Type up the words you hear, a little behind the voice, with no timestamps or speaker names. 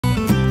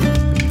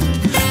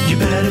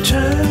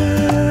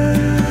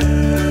turn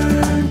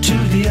to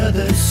the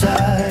other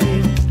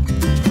side.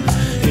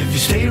 If you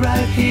stay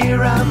right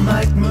here, I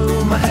might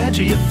move my hand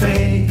to your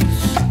face.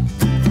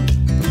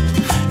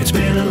 It's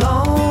been a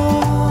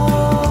long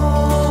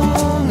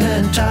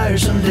and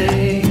tiresome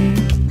day.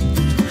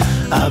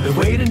 I've been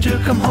waiting to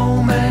come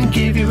home and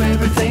give you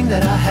everything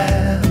that I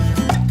have.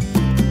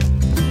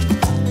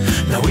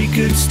 Now we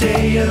could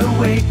stay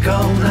awake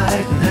all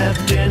night and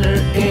have dinner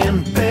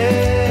in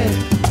bed.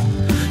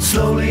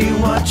 Slowly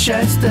watch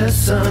as the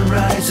sun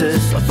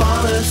rises or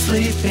fall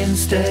asleep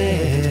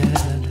instead.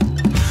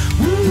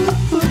 Woo,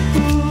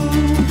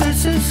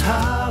 this is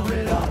how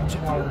it ought to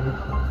go.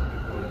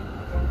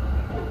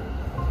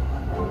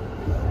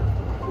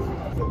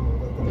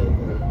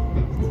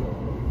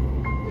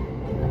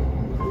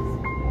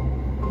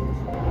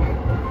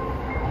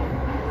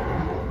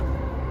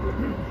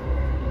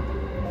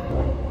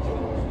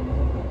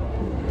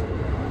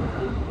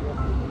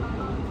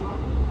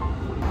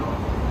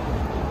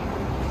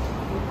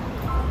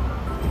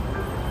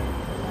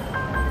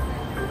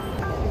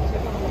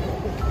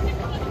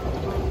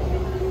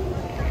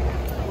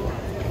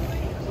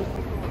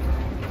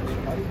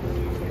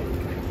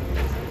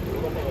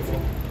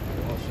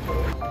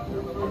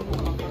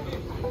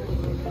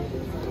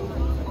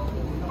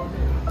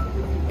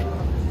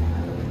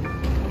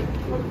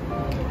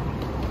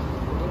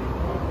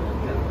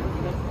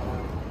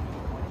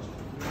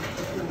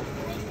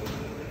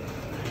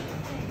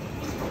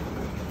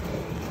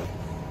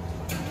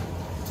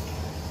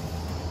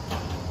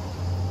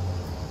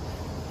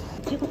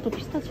いちごと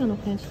ピスタチオの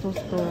フレンチトー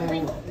スト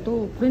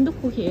とブレンド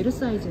コーヒー L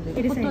サイズでホ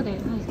ットで、はい、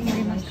お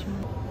願いしま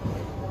す。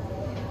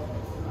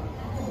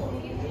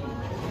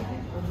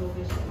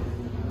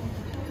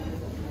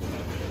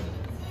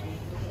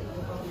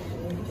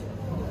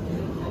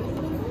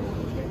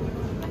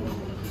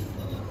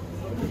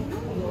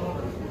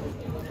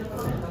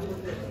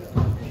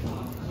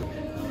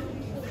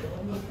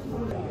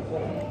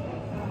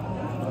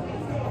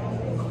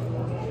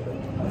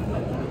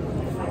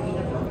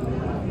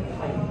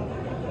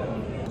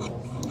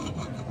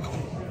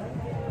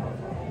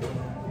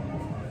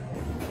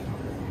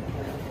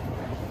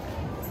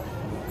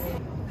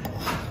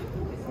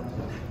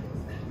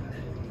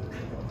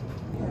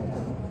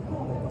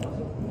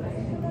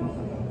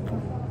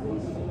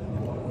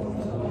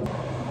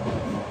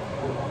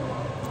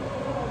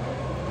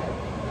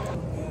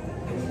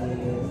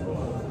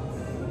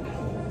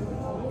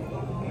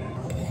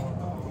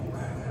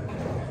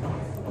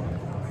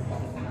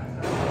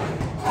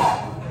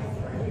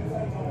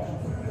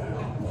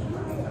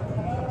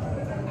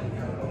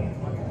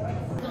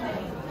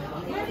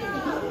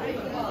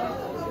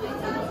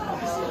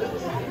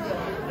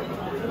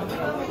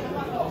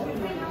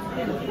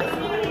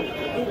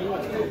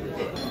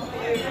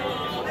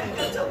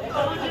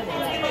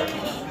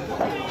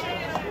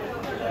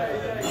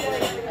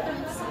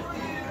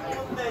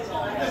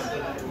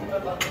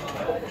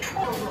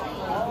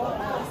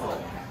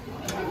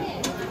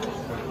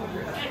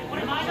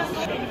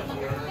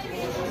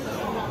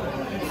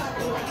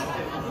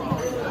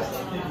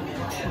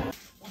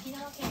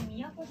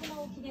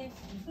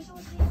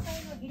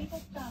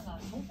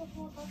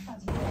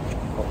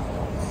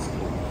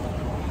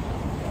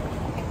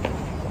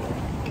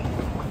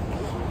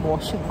뭐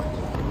하시는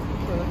거지?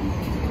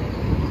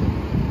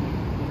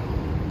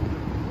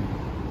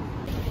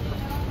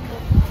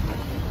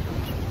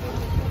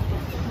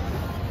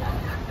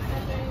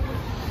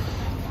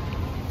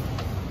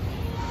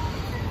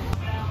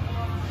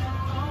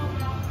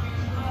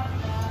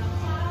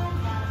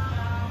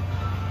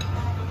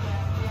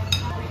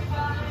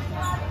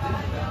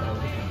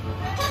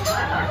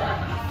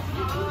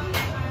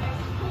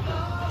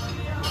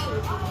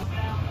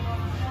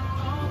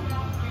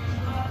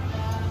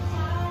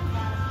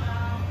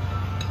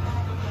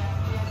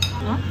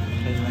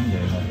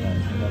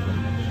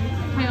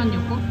 타이완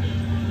요거?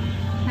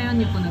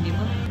 타이완 요거는 이거?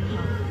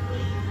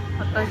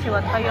 私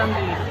は台湾ビ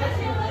ー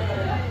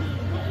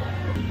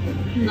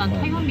ル。난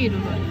타이완 비를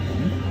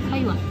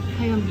타이완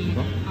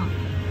비를. 아.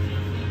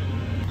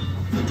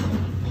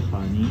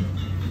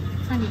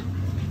 산이.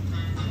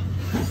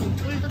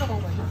 꿀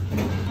들어간 거야.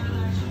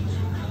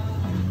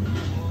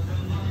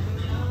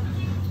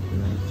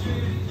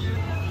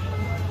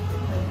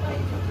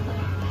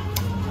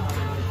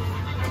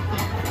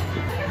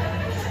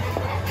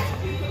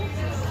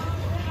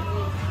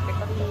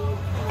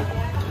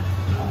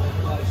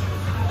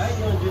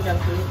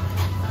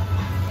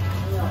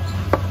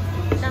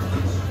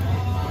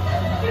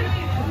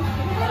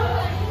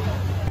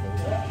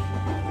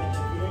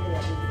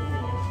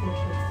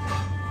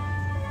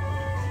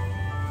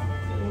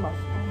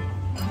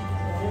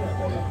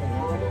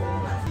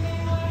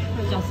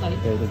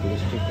 야, 이거 누구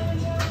시킬게?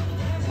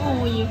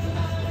 예.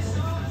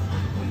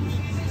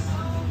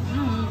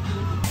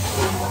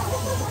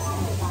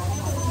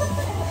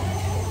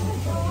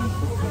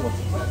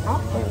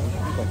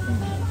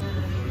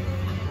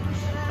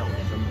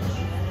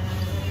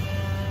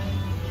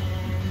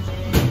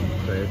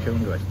 이렇게 하는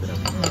게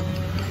맛있더라고.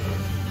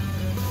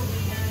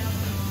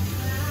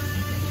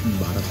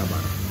 말았다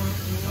말아.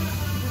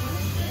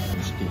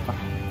 시킬까?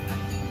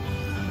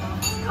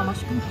 다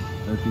맛있겠다.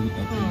 여기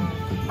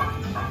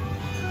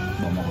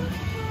뭐 먹어?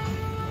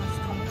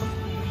 다 먹었어.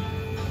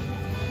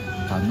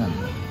 다는 안 돼.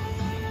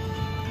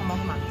 다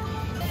먹으면 안 돼.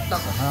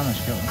 이따가 하나만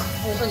시켜.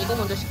 우선 이거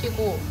먼저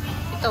시키고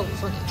이따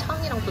우선 이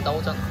창이랑 또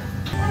나오잖아.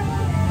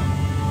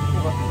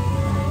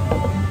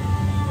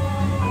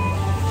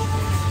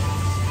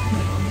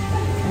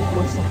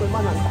 멋있어.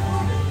 볼만한다.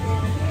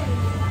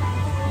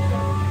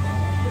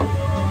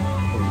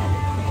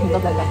 더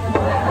달라.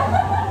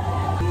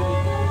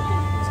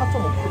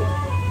 4.5kg.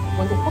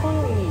 완전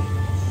호로요리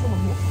수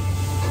먹네.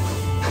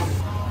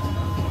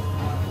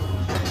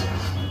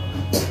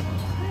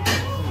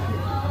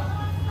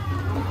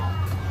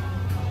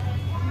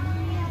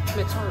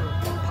 매철로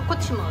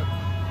파코치마.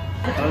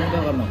 다른 데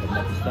가면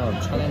겁나 비싸고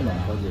천엔만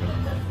거기로.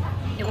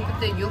 이거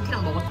그때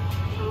유오키랑 먹었어.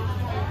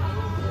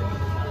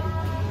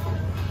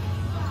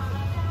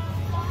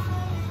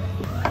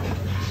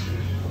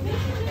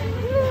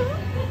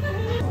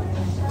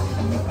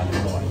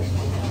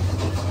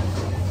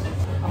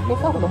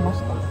 소스하고 너무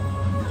맛있다.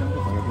 이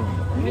정도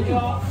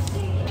가격이면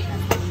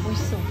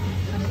멋있어.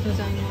 아니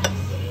디자인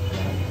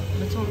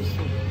매철로스.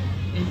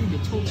 애들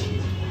매철로스.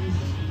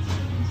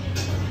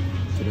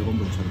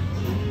 드래곤볼처럼.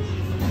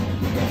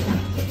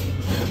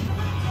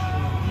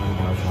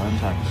 내가 좋아하는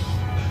차.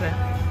 그래.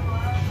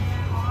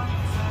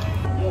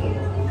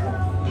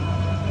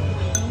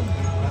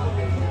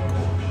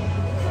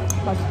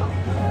 맛있다.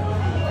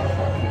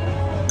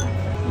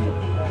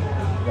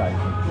 이거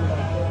알지?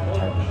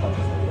 잘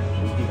볶아줘서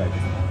물기가 이제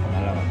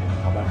날라가고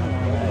가발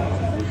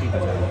하나에 물기가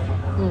잘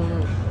볶아줘.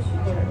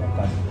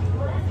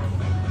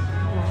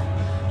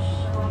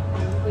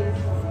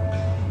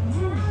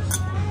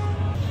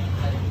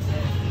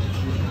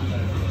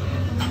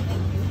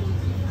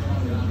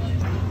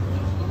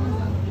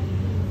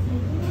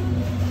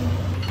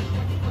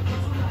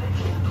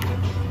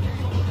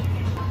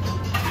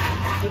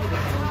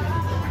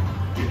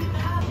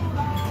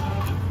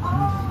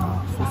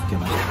 소스 개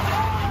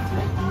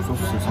맛있다.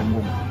 소스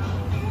성공.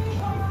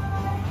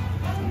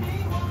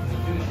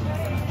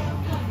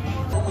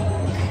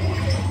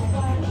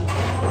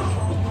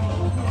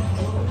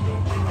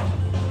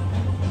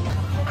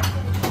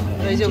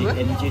 이제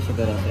왜? MG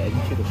세대라서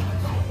MG로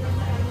시켰어.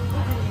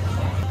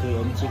 그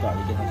MG가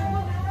아니긴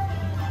하지만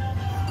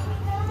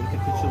이렇게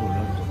표출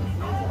올려도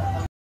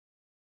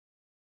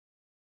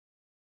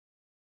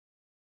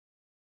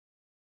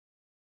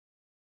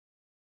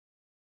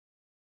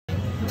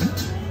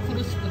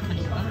브루스부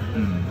타니까.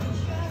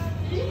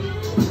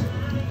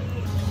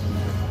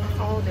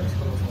 아우 냄새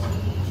너무 좋아.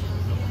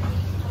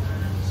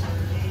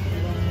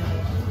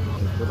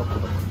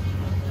 꼬덕꼬덕.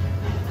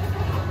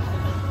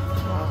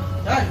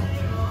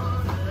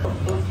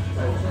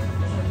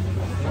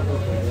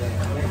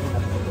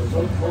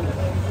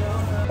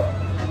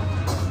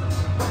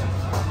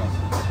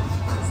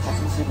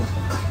 사진 찍은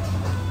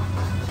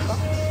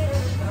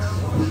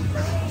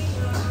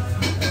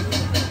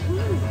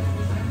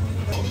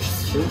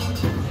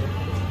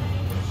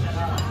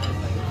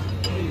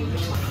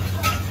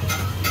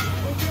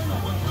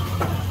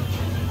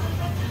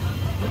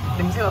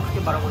냄새가 그렇게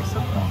말하고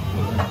있어?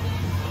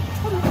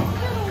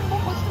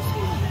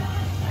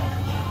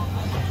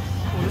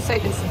 우리 사이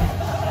됐어.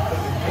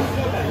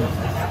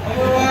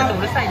 그래도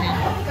우리 사이네.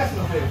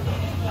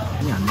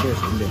 아니 안 돼.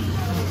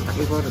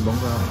 근데 이거를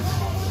뭔가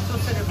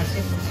소스를 같이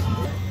했어.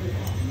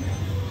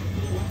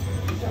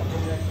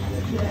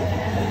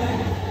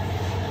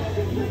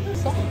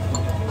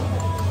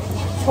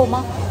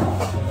 소마?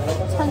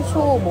 산쇼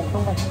뭐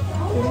그런 거 같아.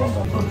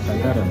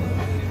 달달한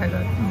달달.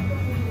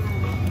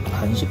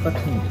 간식 같은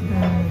느낌.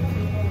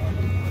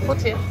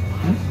 호두야?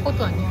 응?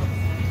 호두 아니야.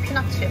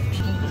 피나츠야.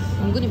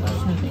 은근히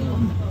맛있는데 이거.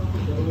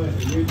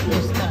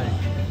 내 스타일.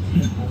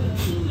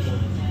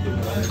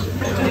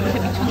 냄새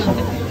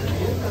미쳤는데.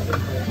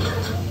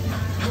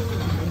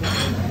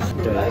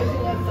 진짜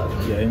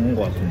여행 온 거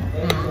같은데.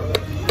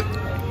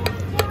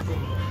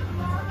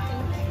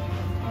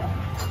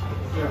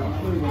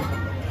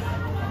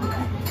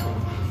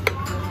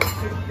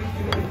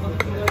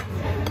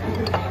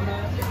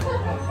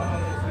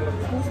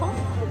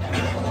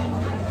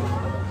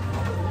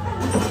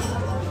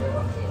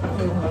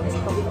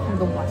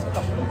 너무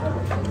맛있다.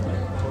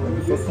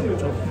 소스는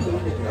좀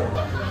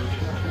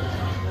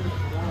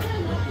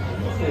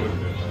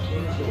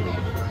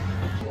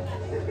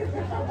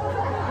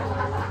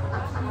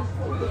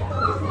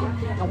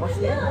아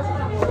맛있네.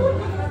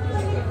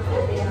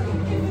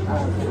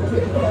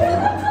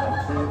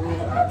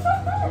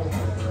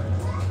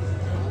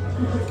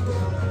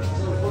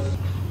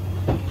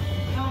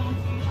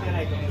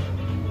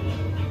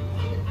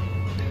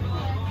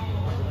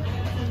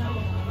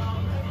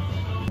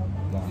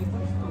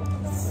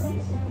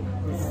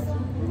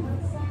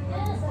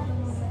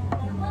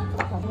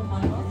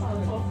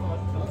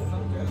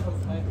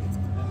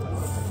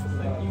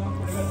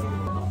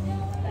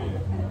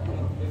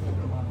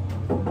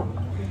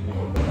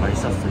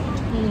 맛있었어.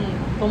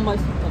 너무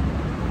맛있었다.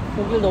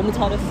 고기를 너무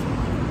잘했어.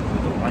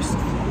 너무 맛있어.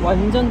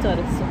 완전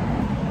잘했어.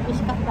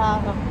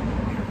 맛있겠다.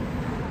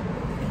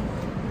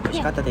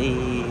 맛있겠다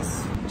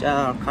데이스.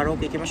 자,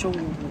 가라오케行きましょう.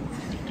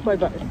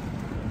 바이바이.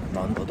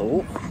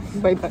 난다도.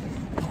 바이바이.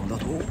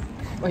 난다도.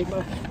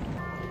 바이바이.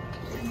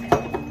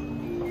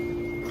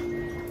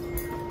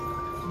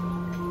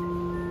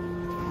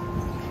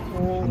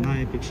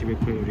 하나에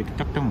 110에 이렇게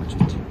딱딱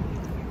맞췄지.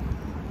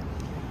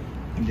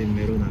 근데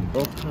메로나는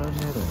메론.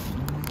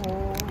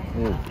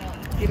 오.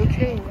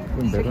 이렇게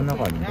그럼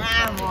메로나가 아닌데?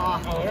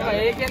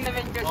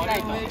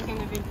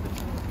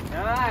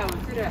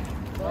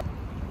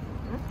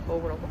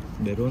 먹으라고?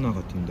 메로나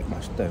같은데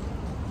맛있다 이거.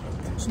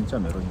 진짜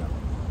메로나.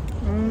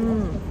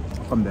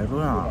 약간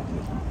메로나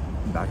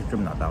맛이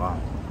좀 나다가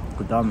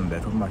그 다음에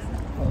메론 맛이.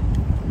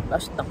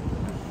 맛있다.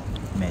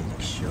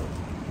 매직쇼.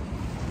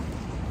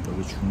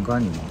 여기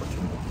중간이 뭔가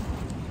좀.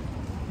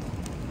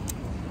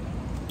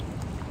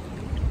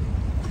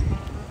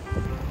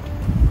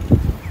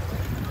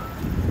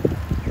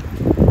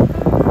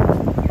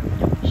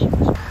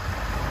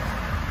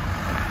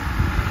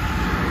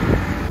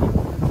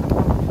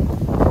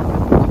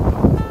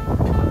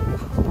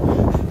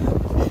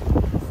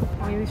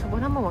 여기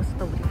저번에 한번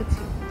왔었다 우리 그치?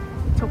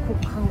 저 곡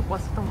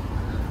왔었던 거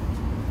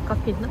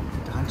카페 있나?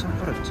 그때 한참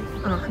걸었지.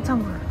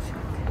 한참 걸었지.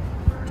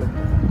 좀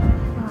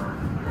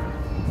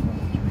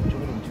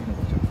왼쪽으로 움직이는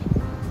거잖아.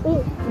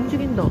 오!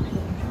 움직인다.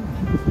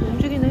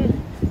 움직이네.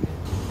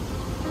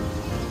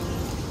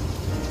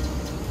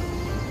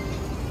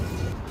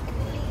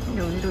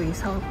 여기로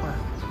이사 올 거야.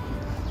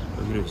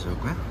 여기로 있을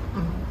거야?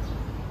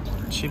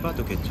 응.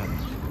 치바도 괜찮아.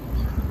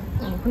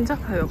 혼자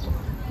가려고.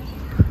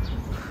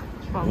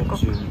 마음껏.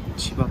 지금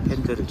치바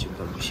팬들을 지금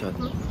다 무시하는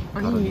거.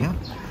 아니, 발언이야?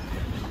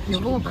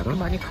 여보가 그렇게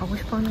많이 가고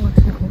싶어 하는 것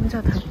같은데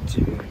혼자 다.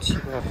 지금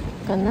치바.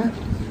 갔나?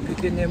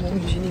 그게 내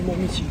몸이지, 네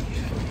몸이지.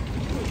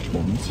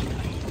 몸이지.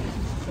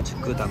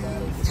 츠크다코.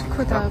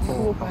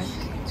 츠키다코 맛이.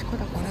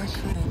 츠키다코 맛이.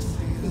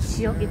 이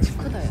지역이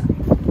츠키다야.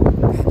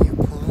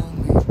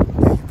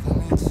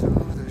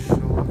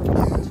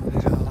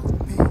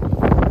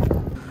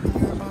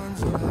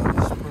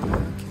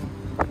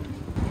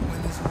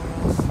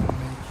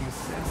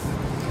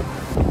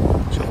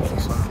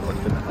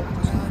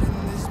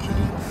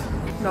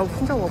 나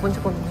혼자 와본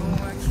적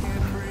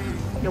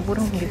없는데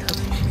여보랑 우리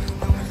다지.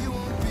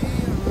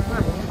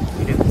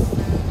 이래?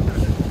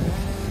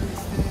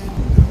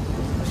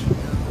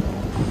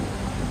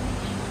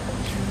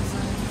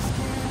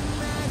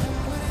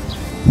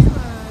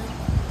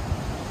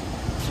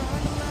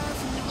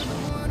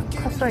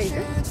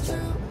 카사이드?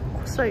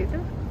 코사이드?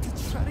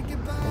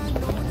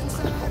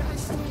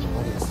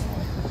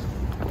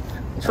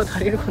 저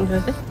다리를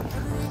건너야 돼?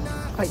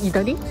 아, 이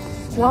다리?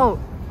 와우.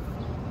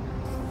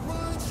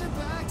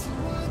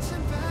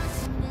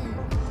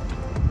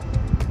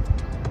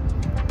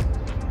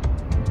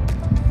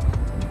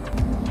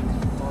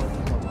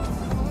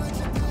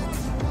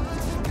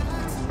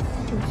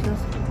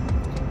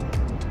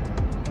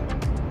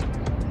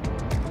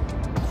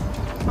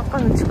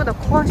 아까는 츠키다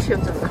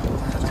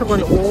코하시였잖아.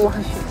 저건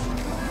오하시.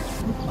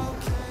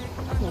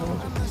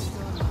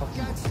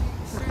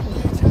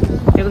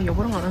 내가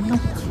여보랑 안 왔나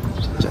보다.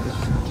 진짜?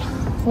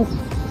 오.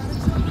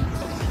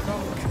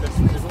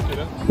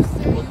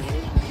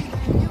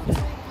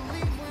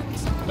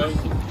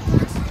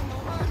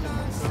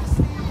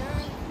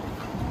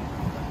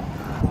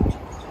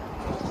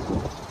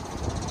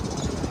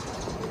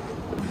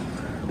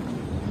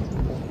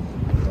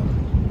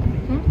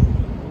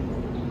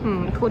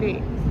 응?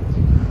 소리.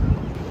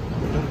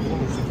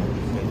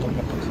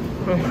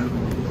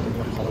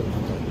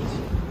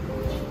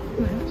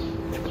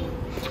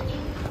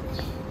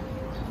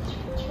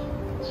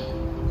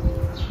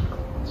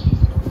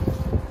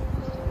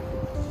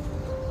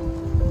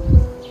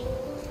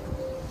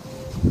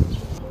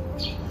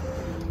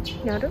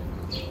 여름?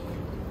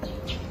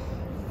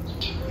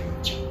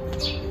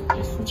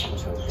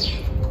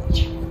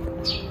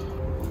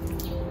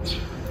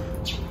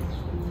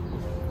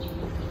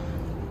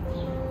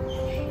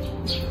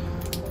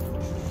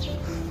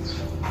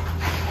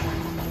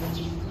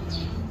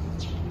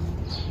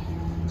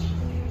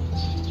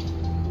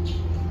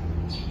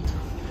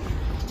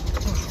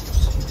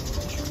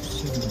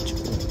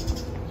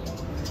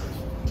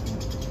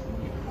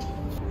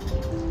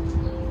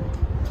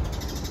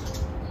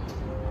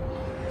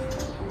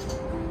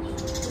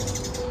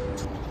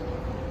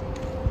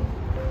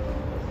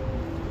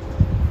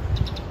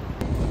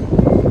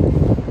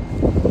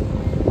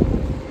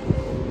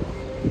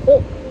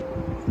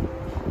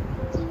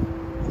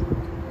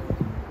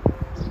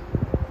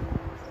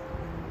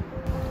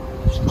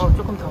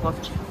 조금 더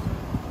가주세요.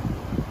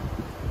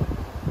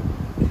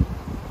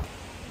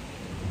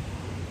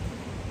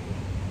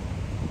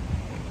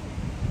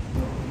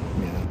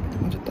 미안합니다.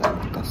 먼저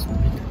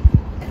땄습니다.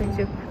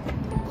 이제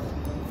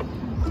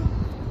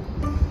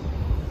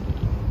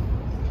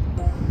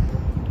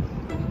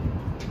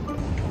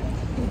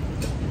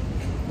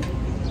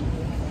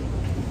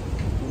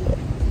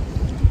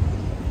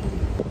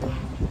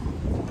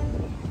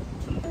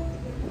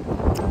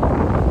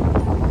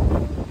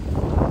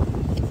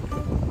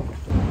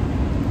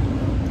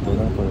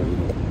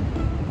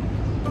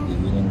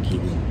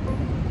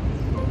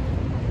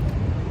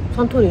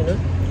산토리는?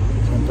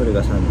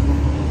 산토리가 산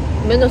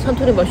맨날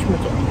산토리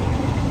마시면서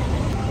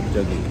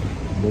갑자기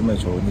몸에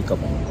좋으니까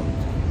먹는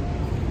겁니다.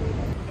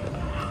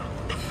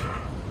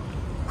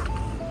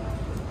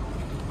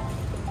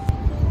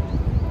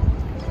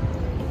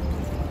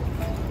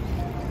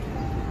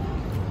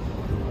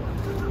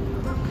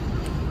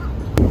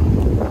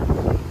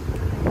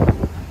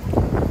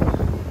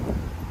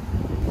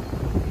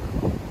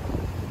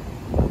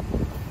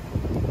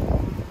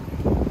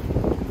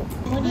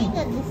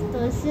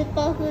スー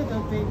パーフード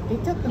といっ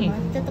てちょっと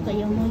抹茶とか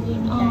よもぎ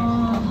みたい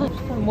な。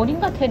モリン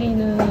ガテリー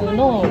ヌ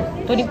の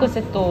ドリンク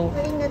セット。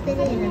モリンガテ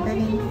リーヌのド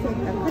リンクセッ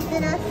ト。こ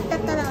ちら下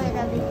からお選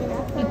びくだ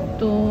さい。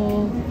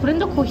ブレン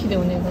ドコーヒーで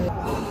お願い。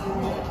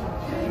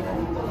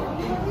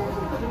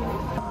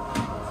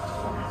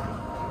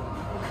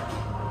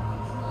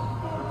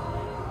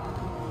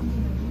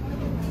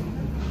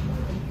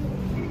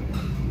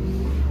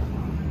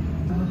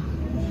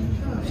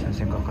잘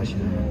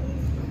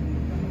생각하시네요.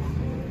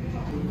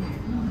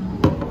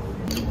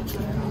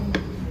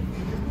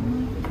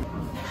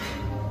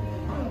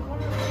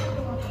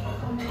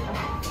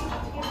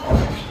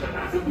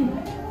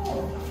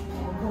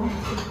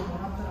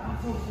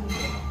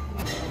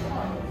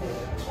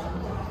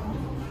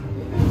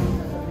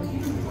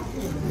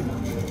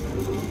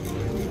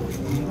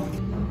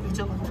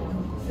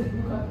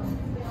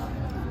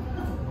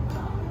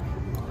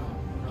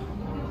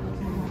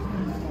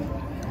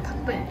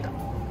 닭발이다.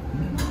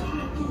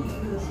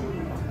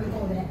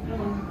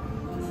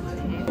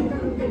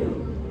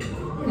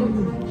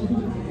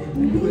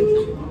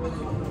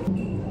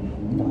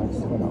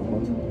 아이스가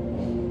나거든.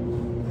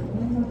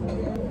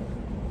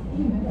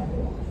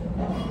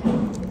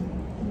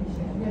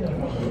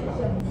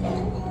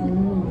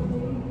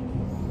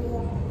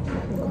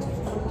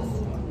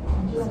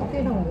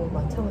 커피랑 뭐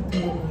마차 같은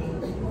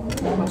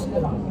거 맛있다.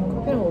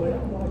 커피랑 어울려.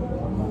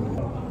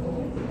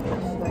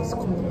 아이스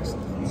겁나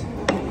맛있다.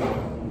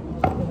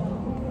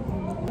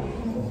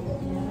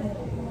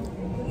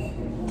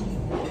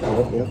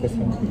 이렇게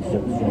생긴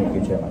디저트 중에 이게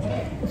제일 맛있다.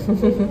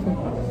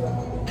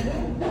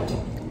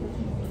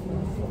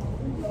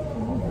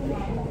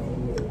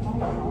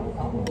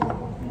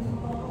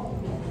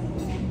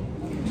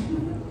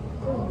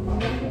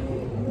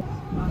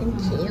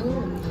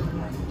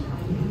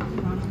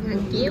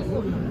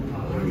 귀여워.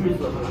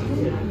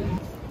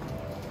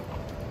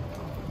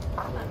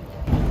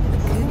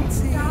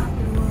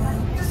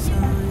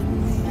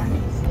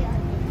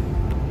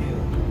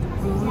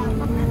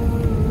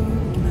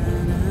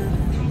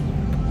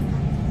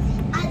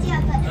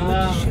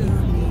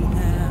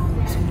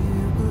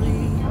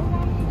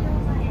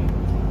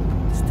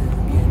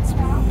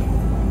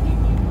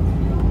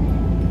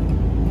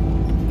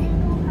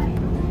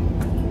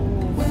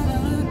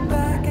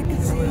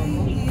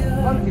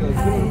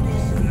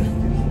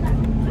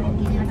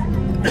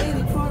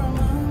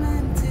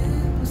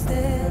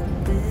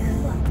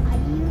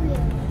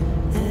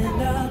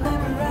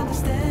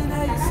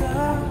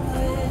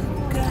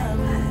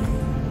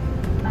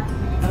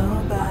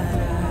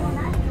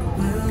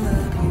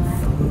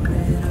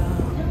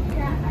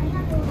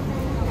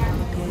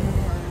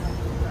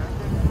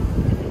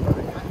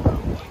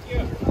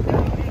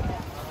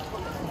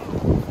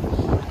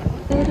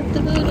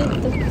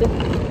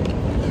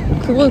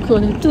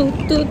 그거네.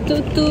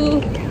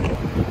 뚜뚜뚜뚜.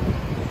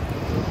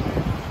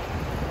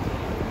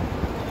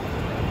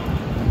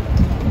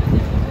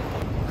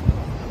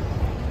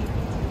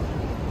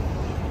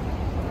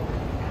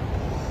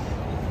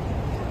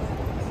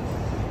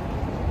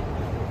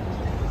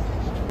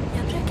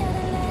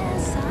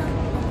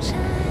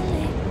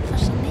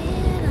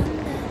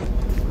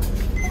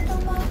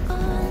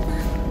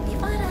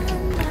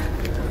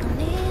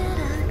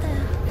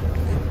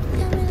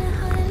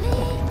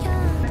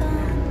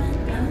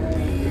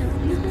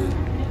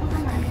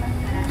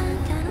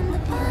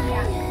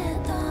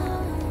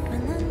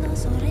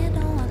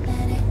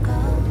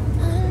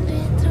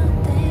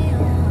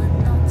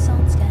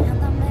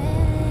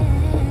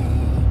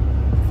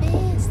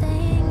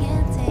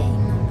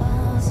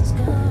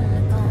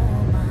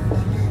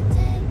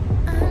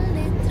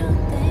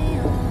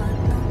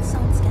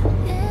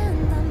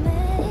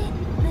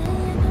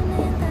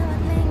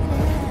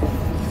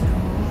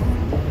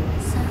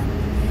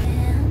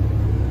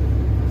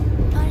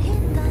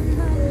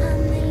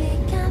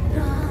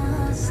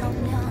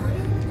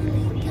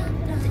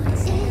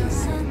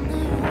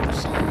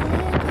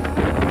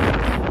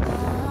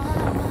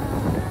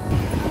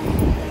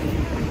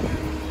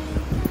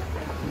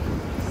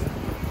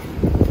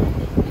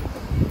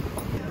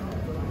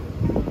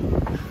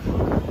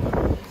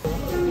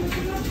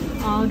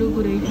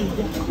 얼그레이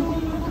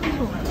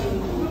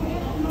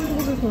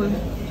하이볼.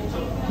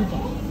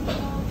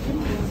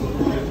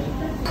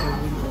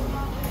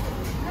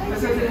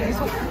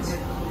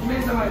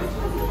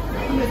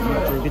 한국에서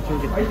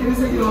쫄깃쫄깃.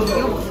 이거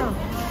먹자.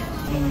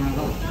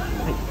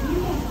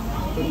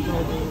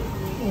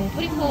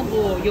 프리코브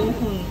 4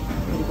本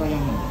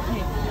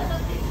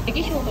ネギ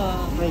生姜。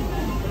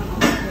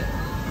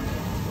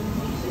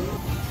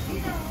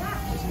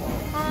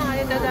あり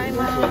がとうございま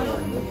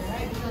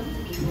す。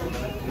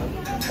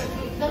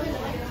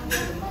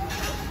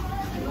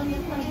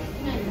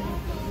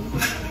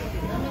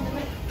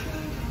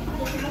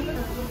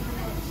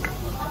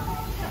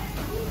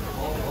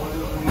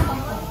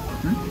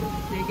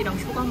 고기랑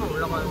슈가만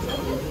올라가는 줄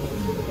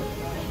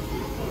알았어.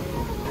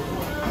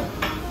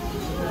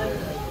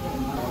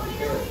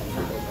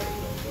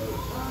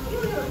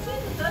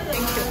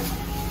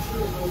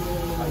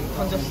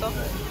 던졌어?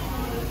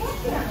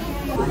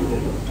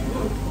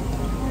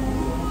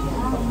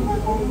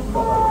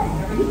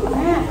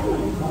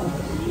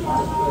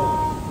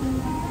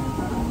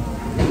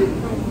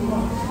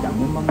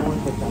 양념만 먹을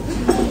때 딱.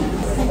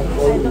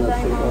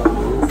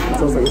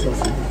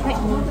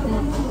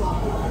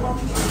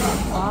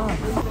 아.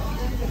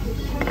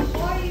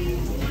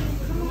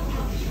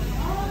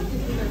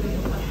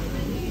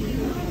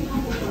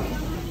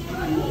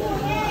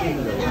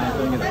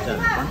 그런 게 낫지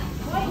않을까?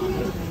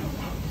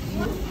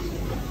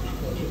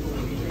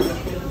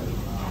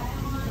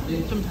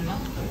 좀 달라?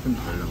 좀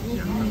달라.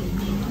 약간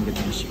이게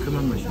되게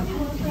시큼한 맛이 나.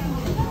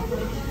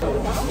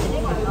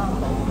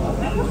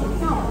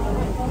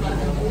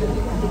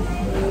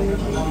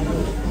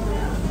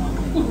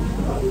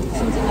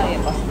 신진아의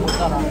맛을 못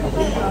따라한다.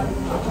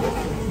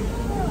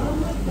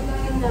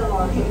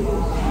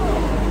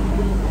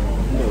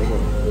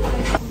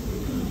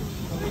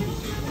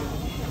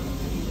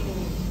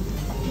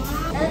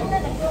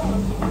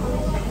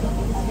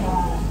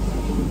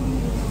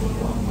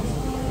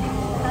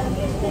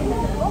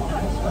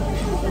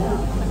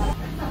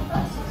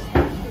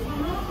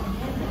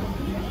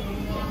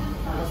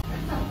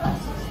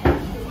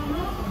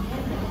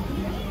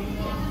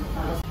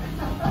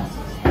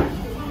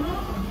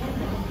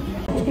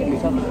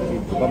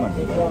 누가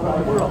만든 거야?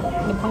 몰라.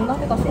 근데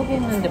박나래가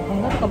소개했는데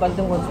박나래가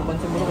만든 건지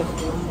뭔지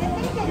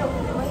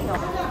모르겠어.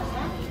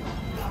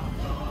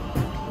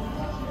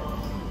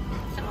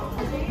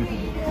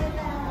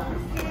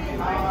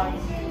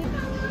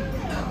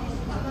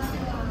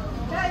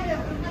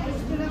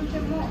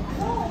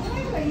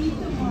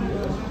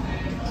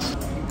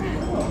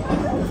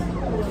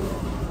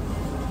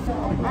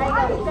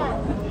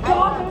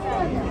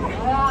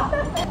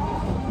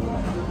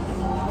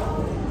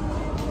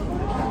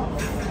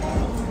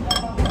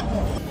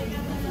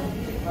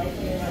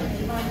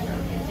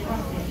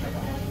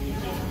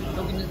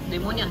 여기는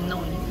레몬이 안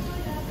나오네.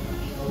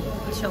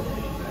 그쵸?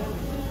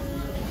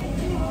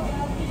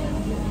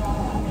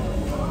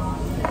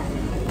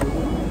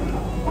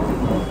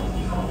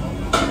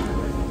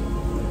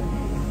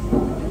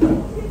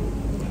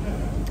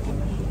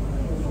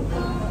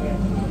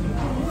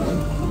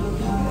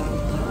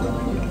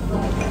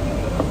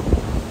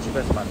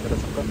 집에서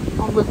만들어줄까?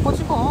 아, 왜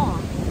꼬집어?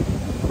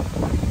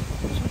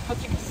 지금 다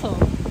찍혔어.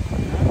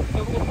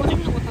 여보가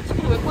꼬집는 거 다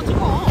찍혀. 왜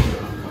꼬집어?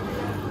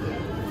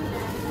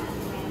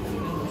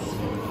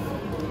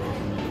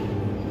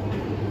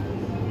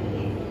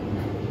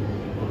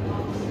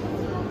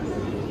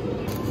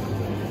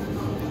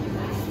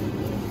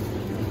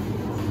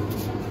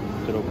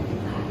 들어봐.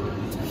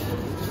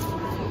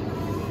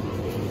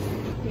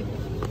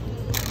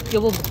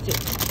 여보 먹지?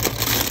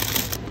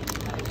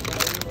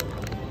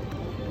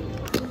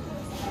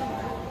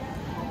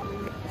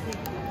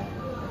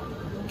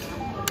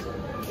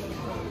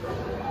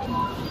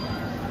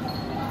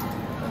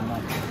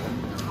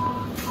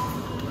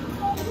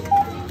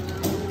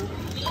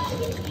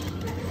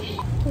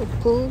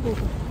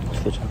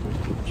 투자를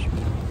끼고 싶어.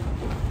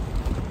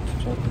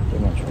 투자를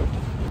때만 좋을 때.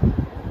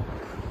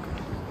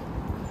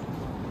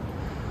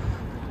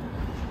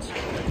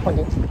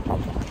 어디?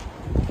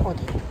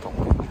 어디?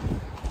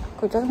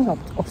 그 짜장면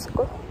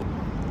없을걸?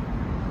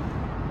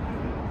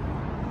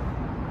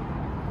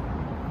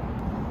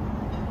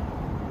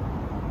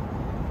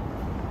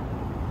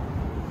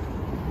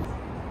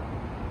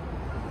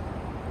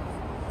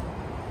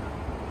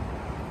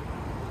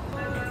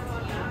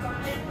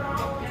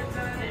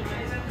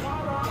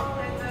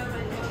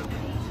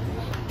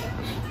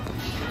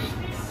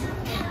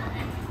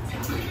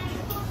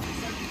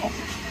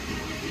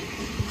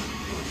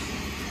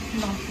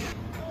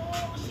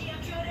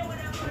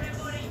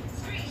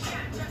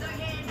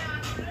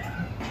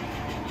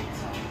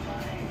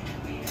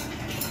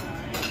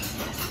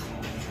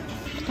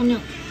 그럼요.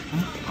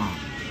 아,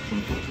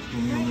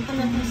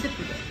 하나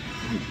스프.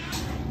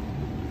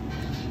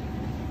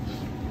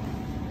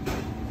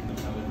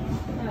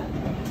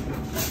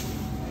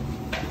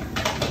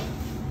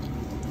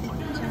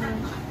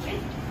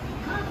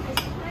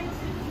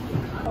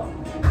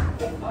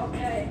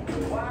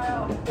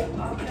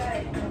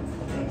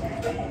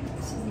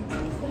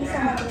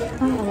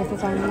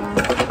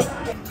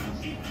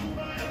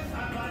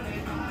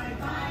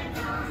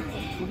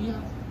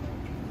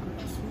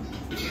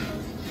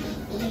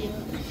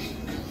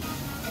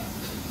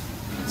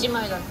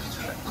 지지말자구요.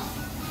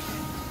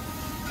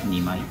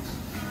 2枚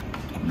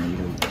メー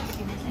ル。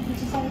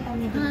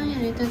 はい、あ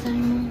りがとうござい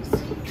ます。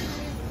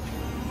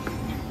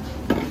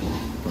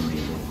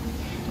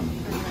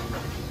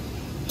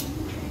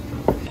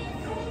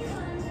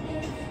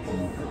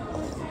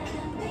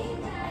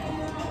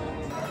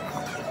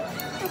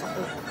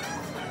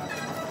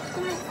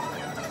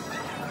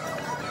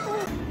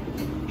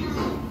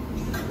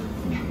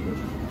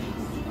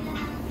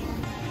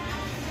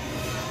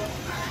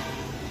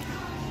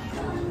 아,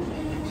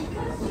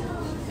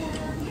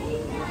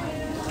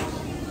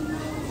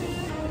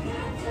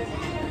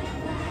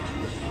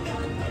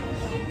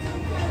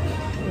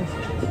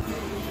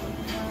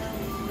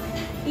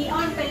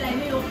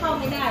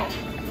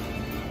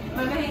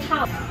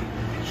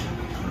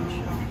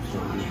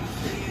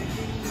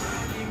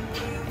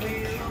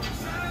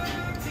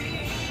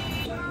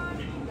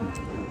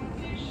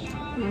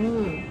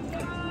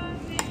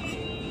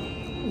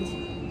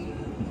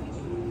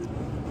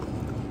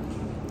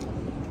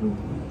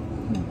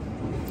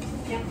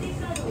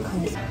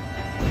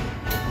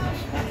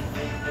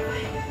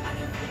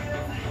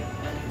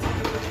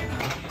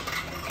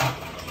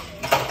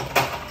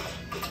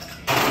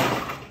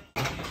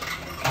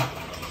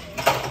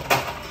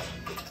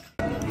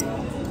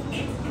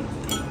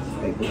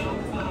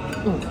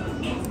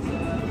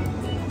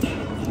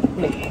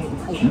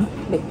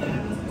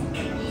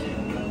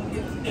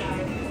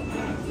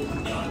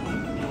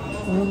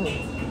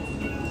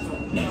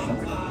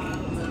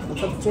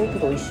 ちゃうけ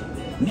ど美味しい。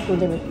どう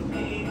でもいい。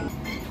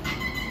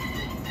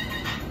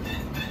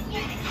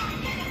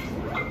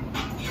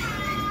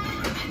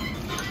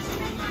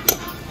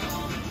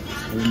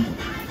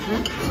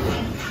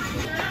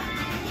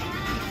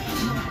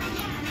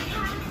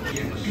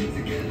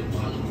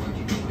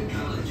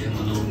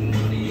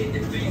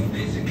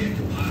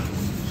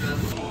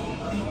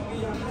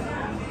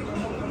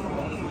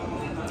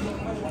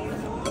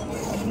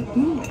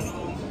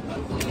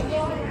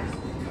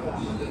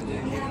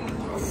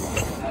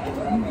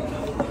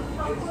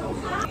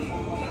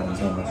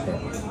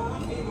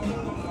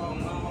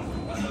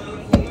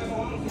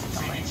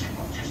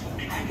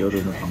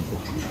여름은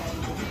한국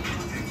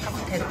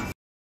칵테일.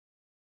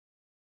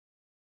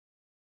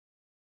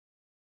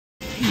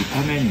 이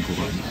파면이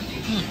그거 아니야?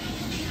 응.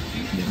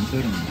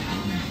 냄새는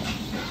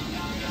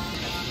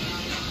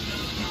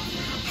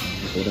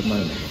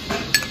오랜만에 먹었어.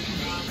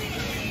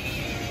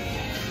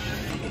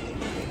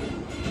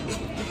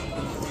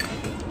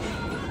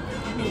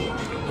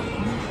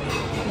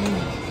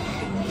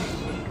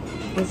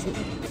 맛있어.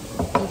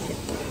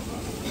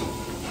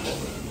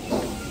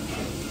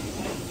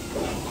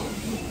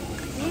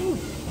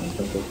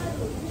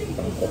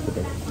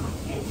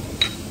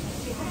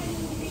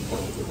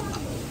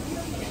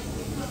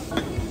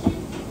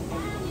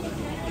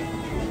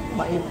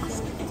 많이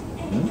봤어.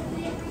 응?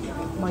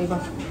 많이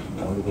봤어.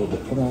 이거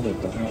먹고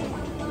나오겠다.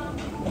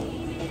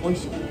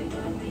 오이시.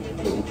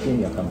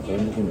 느낌이 약간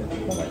그런 느낌이야.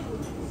 뭔가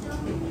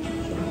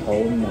좀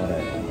더운 날에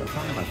상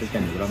갔을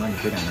때는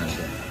유랑한지 기억이 안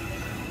나는데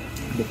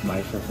근데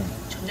맛있어서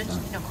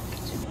전자침이랑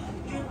같겠지.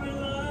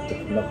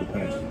 존나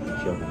불편했어.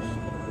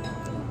 지어버렸어.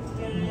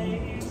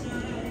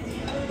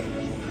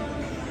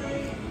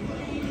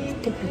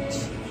 스태프치.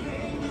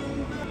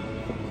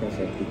 그래서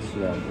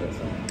비치라고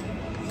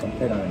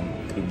선택하는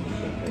그림이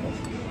있어요.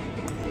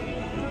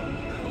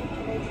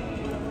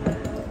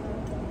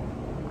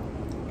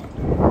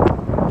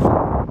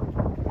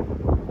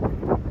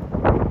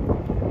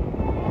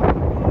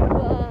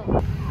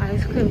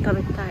 아이스크림 食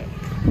べたい.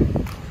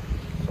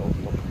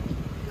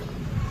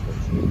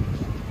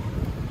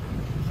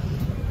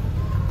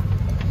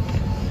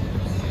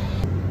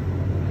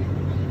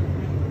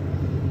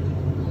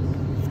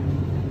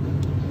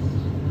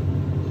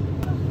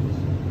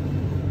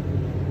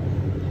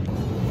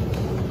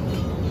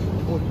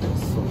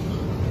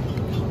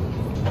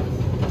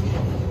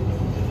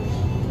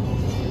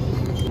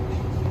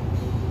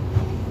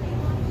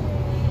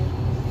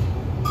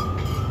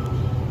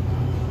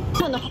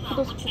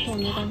 핫도그부터 お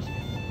願いします。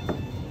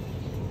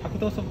白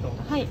桃ソフト。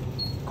はい。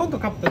コンと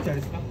カップどちら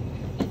ですか？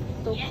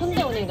コン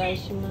でお願い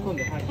します。コン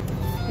で、はい。あ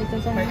りがとう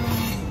ございます。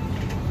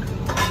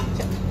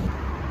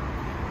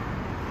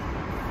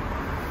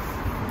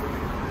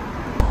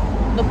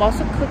너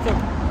마스크 좀.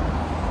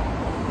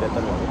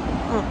 냈다는 거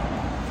응.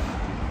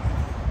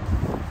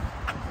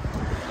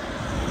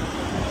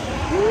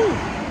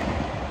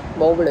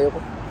 먹어볼래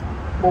이거?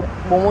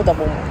 뭐뭐다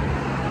뭐뭐.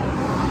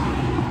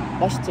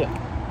 맛있지?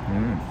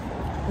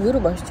 의외로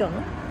맛있지 않아?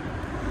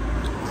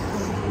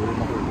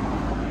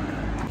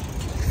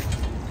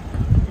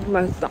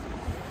 맛있다.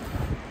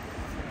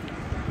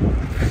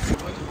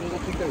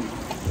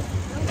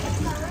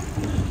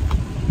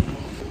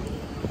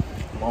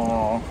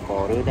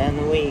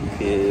 골든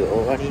위크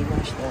終わり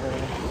ました。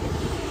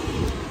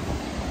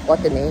終わっ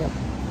てねえよ。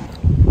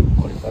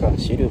これから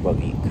シルバーウ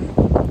ィークに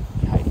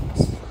入りま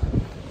す。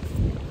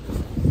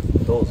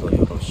どうぞ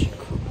よろしく。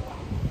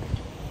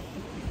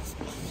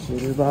シ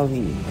ルバーウィ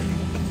ーク。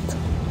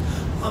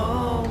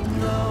Oh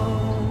no,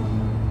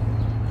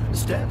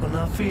 step on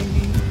our feet.